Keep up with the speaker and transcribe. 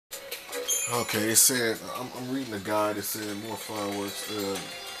Okay, it said, I'm reading the guide, it said more fireworks,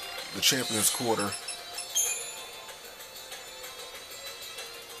 the Champion's Quarter. Palace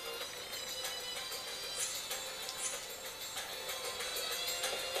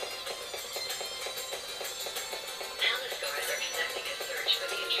guards are conducting a search for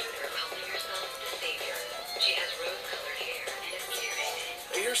the intruder calling herself the Savior. She has rose-colored hair and is carrying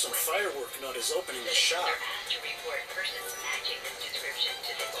an I hear some firework notice opening the shop. They're asked to report persons matching this description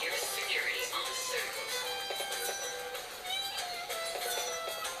to the nearest security officer.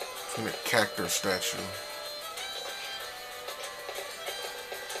 In a cactus statue.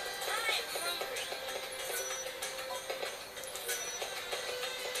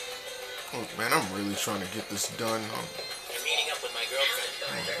 Oh man, I'm really trying to get this done. I'm meeting up with my girlfriend.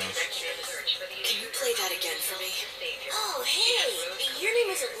 Can you play that again for me? Oh, hey! Your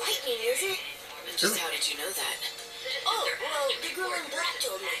name isn't Lightning, is it? Just how did you know that? Oh, well, the girl in black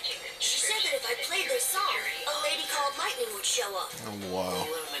told me. She said that if I played this song, a lady called Lightning would show up. Oh wow.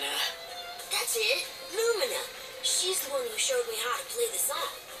 Lumina. That's it, Lumina. She's the one who showed me how to play the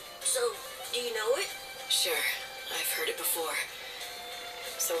song. So, do you know it? Sure, I've heard it before.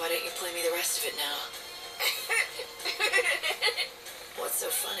 So why don't you play me the rest of it now? What's so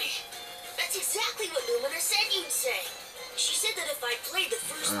funny? That's exactly what Lumina said you'd say. She said that if I played the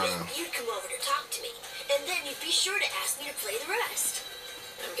first bit, you'd come over to talk to me, and then you'd be sure to ask me to play the rest.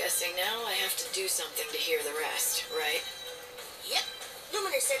 I'm guessing now I have to do something to hear the rest, right? Yep.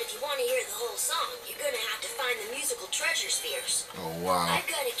 Lumina said if you want to hear the whole song, you're gonna have to find the musical treasure spheres. Oh wow. I've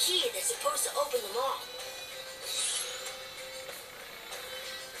got a key that's supposed to open them all.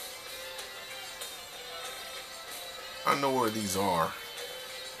 I know where these are.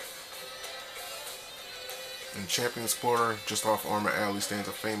 In Champion's Quarter, just off Armor Alley, stands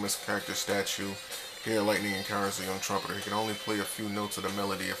a famous character statue. Here, Lightning encounters a young trumpeter. He can only play a few notes of the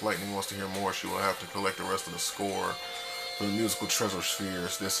melody. If Lightning wants to hear more, she will have to collect the rest of the score for the musical treasure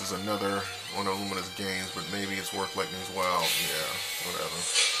spheres. This is another one of Lumina's games, but maybe it's worth Lightning's while. Yeah, whatever.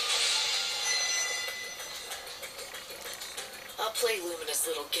 I'll play Lumina's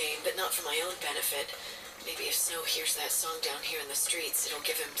little game, but not for my own benefit. Maybe if Snow hears that song down here in the streets, it'll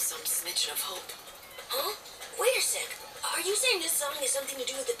give him some smidgen of hope. Huh? Wait a sec. Are you saying this song has something to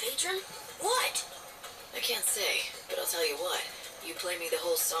do with the patron? What? I can't say, but I'll tell you what. You play me the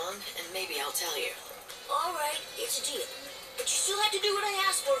whole song, and maybe I'll tell you. Alright, it's a deal. But you still have to do what I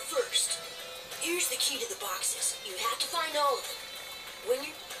asked for first. Here's the key to the boxes. You have to find all of them. When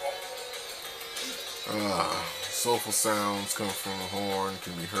you... Soulful sounds come from the horn,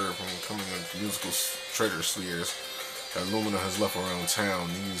 can be heard from coming in musical treasure spheres that Lumina has left around town.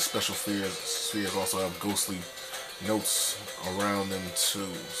 These special spheres also have ghostly notes around them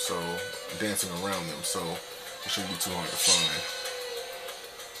too, so dancing around them, so it shouldn't be too hard to find.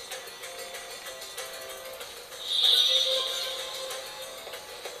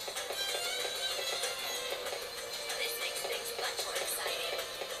 This makes things much more exciting.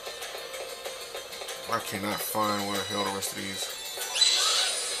 I cannot find where the hell the rest of these.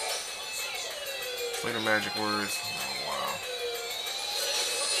 Play the magic words. Oh wow.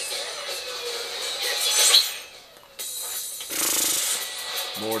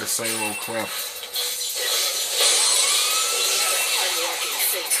 More of the same old crap. Unlocking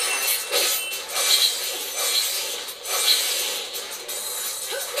Fate's path.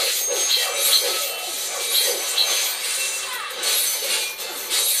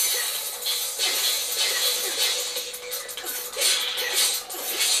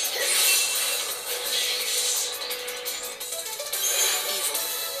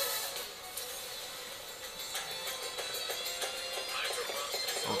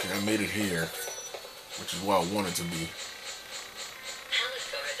 Okay, I made it here, which is where I wanted to be. Palace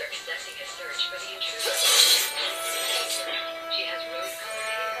guards are conducting a search for the intruder. She has rose-colored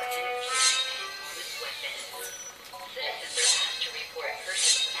hair and is carrying an enormous weapon. Citizens are asked to report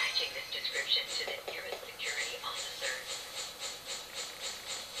persons matching this description to the nearest security officer.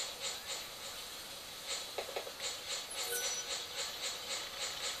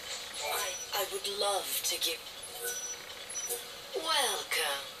 I would love to give...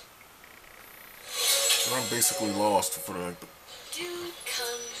 Welcome. So I'm basically lost for like the... Do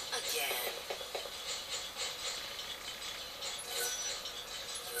come again.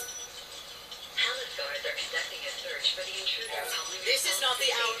 Palace guards are conducting a search for the intruder calling This is not herself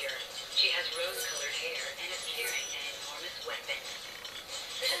the hour. Savior. She has rose-colored hair and is carrying an enormous weapon.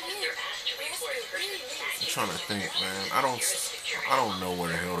 Citizens are asked to report persons matching I'm trying to think, man. I don't know where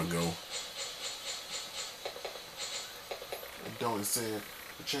the hell to go. It said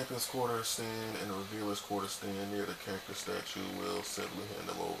the Champion's Quarter stand and the Revealer's Quarter stand near the character statue will simply hand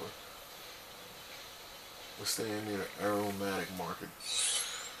them over. We're staying near the aromatic market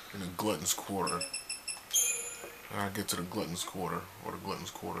in the Glutton's Quarter. I get to the Glutton's Quarter, or the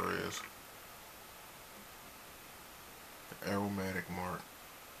Glutton's Quarter is. The aromatic mart.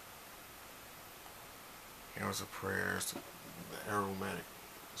 Hours of prayers. The aromatic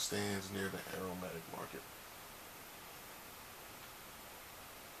stands near the aromatic market.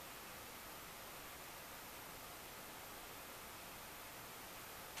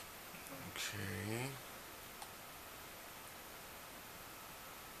 Okay.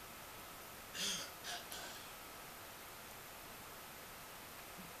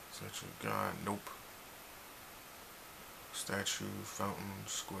 Statue of God, nope. Statue, fountain,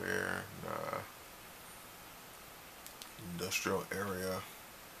 square, nah. Industrial area.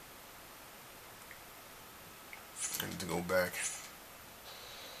 I need to go back.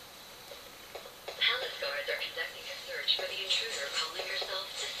 Palace guards are conducting a search for the intruder calling herself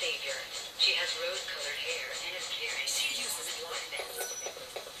the Savior. She has rose-colored hair and is carrying a enormous weapon.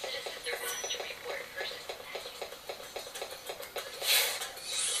 Citizens are asked to report persons acting.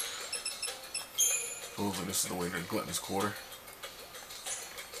 Supposedly this is the way to the Glutton's Quarter.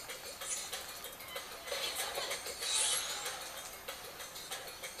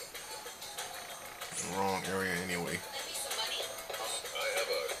 Wrong area anyway. I have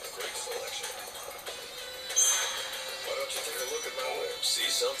a great selection. Why don't you take a look at my web? See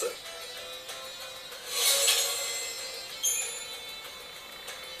something?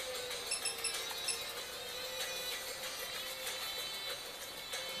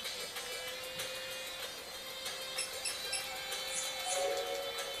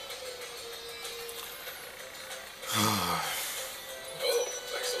 Oh,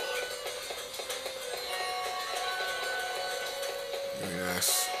 thanks a lot. Yes.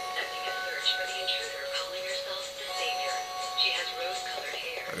 Conducting a search for the intruder calling herself the Savior. She has rose-colored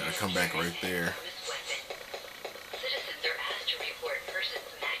hair. I gotta come back right there. Citizens are asked to report persons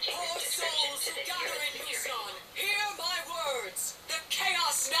matching this description to the nearest security. Hear my words. The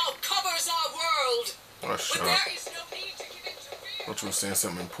chaos now covers our world. Oh, shut But up. there is no need to give in to fear. Thought you were saying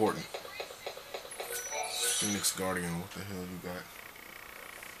something important. Phoenix Guardian, what the hell you got?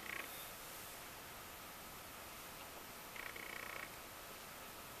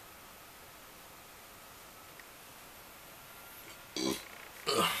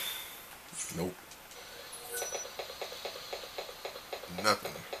 Nope.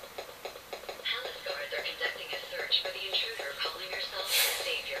 Nothing. Palace guards are conducting a search for the intruder calling herself the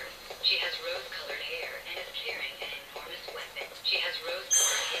Savior. She has rose-colored hair and is carrying an enormous weapon. She has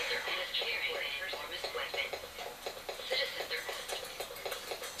rose-colored hair and is carrying an enormous weapon. Citizens are asked to report.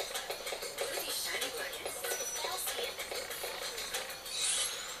 What are these shiny buttons? They'll see it.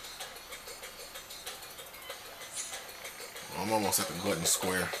 I'm almost at the Glutton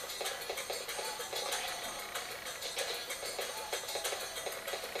Square.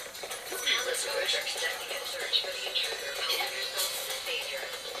 Palace guards are conducting a search for the intruder calling herself the Savior.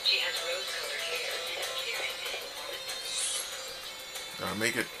 She has rose-colored hair and is carrying an enormous... Gotta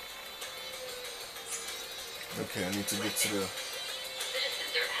make it. Okay, I need to get to the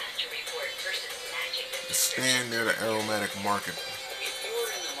Citizens are asked to report persons matching this description. stand near the aromatic market. If you're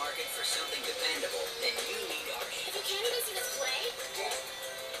in the market for something dependable, then you need our If you can't even see the play,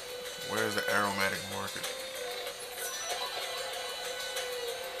 Where's the aromatic market?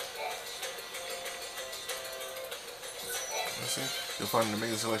 Let's see. You'll find an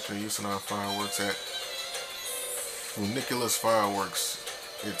amazing selection of Usanov fireworks at Funiculous Fireworks.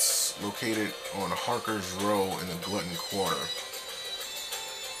 It's located on Harker's Row in the Glutton Quarter.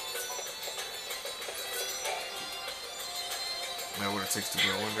 Now what it takes to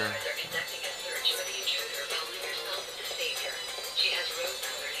go in there? They're conducting a search for the intruder calling herself the Savior. She has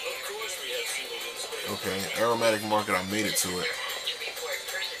rose-colored hair. Of course we have single-use space. Okay, aromatic market, I made it to it. They're asked to report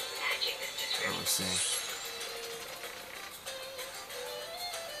persons matching this description. Let's see.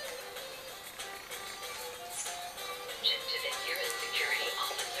 To the nearest security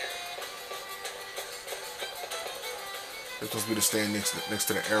officer. This must be the stand next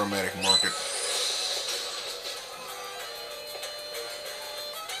to the aromatic market.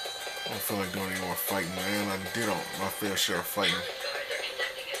 I don't feel like doing any more fighting, man. I did my fair share of fighting. Palace guards are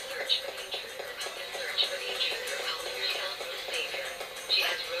conducting a search for the intruder. Calling herself the Savior. She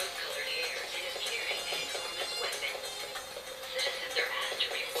has rose-colored hair and is carrying an enormous weapon. Citizens are asked to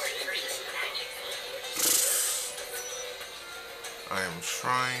report persons matching this. I am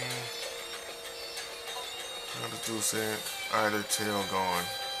trying. How to do it? Either tail gone. I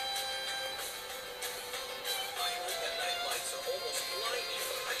heard that night lights are almost blinding.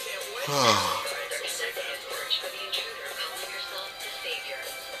 I can't wait. They're conducting a search for the intruder calling herself the Savior.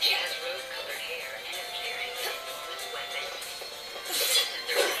 She has rose-colored hair and is carrying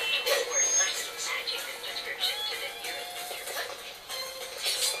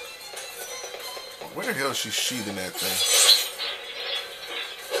Where the hell is she sheathing that thing?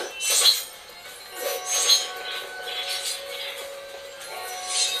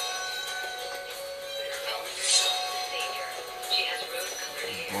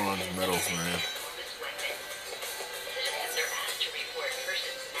 Bronze medals, man. Citizens are asked to report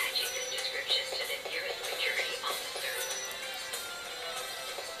persons matching this description to the nearest security officer.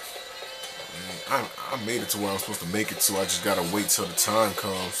 I made it to where I'm supposed to make it to. I just gotta wait till the time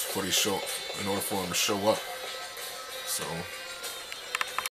comes for they show, in order for them to show up. So